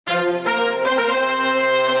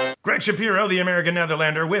Greg Shapiro, the American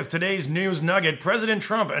Netherlander, with today's news nugget. President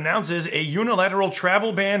Trump announces a unilateral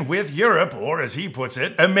travel ban with Europe, or as he puts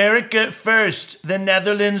it, America first, the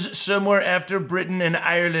Netherlands somewhere after Britain and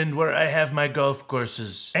Ireland where I have my golf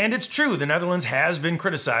courses. And it's true, the Netherlands has been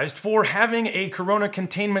criticized for having a corona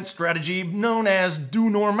containment strategy known as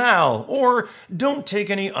do normal, or don't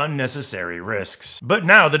take any unnecessary risks. But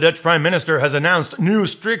now the Dutch Prime Minister has announced new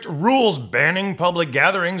strict rules banning public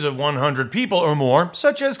gatherings of 100 people or more,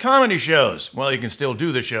 such as comedy shows. Well, you can still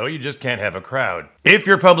do the show, you just can't have a crowd. If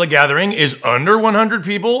your public gathering is under 100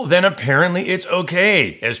 people, then apparently it's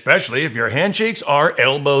okay, especially if your handshakes are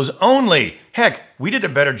elbows only. Heck, we did a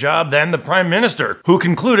better job than the Prime Minister, who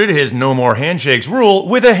concluded his no more handshakes rule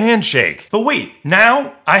with a handshake. But wait,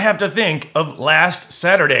 now I have to think of last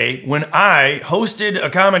Saturday when I hosted a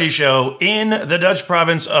comedy show in the Dutch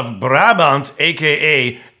province of Brabant,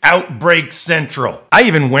 aka Outbreak Central. I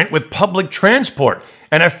even went with public transport,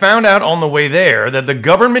 and I found out on the way there that the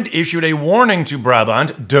government issued a warning to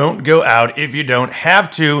Brabant, don't go out if you don't have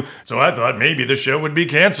to, so I thought maybe the show would be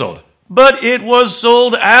canceled. But it was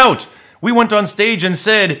sold out. We went on stage and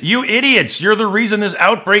said, "You idiots, you're the reason this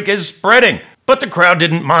outbreak is spreading." But the crowd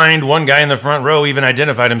didn't mind. One guy in the front row even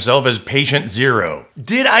identified himself as Patient Zero.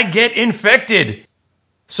 Did I get infected?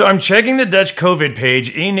 So I'm checking the Dutch COVID page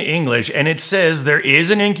in English, and it says there is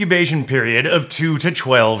an incubation period of 2 to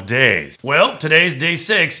 12 days. Well, today's day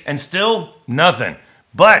 6, and still nothing.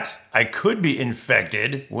 But I could be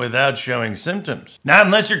infected without showing symptoms. Not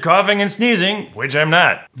unless you're coughing and sneezing, which I'm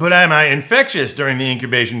not. But am I infectious during the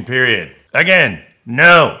incubation period? Again,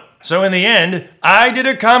 no. So in the end, I did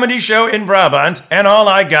a comedy show in Brabant, and all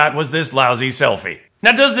I got was this lousy selfie.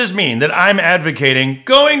 Now, does this mean that I'm advocating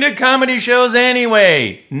going to comedy shows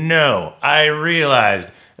anyway? No, I realized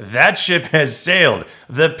that ship has sailed.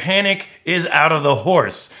 The panic is out of the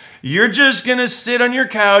horse. You're just gonna sit on your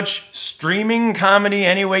couch streaming comedy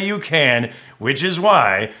any way you can, which is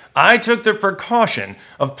why I took the precaution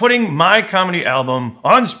of putting my comedy album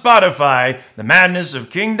on Spotify, The Madness of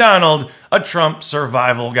King Donald, a Trump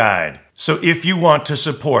survival guide. So if you want to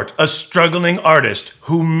support a struggling artist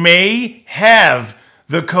who may have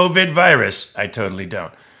the COVID virus, I totally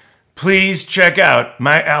don't, please check out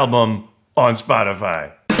my album on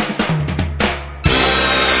Spotify.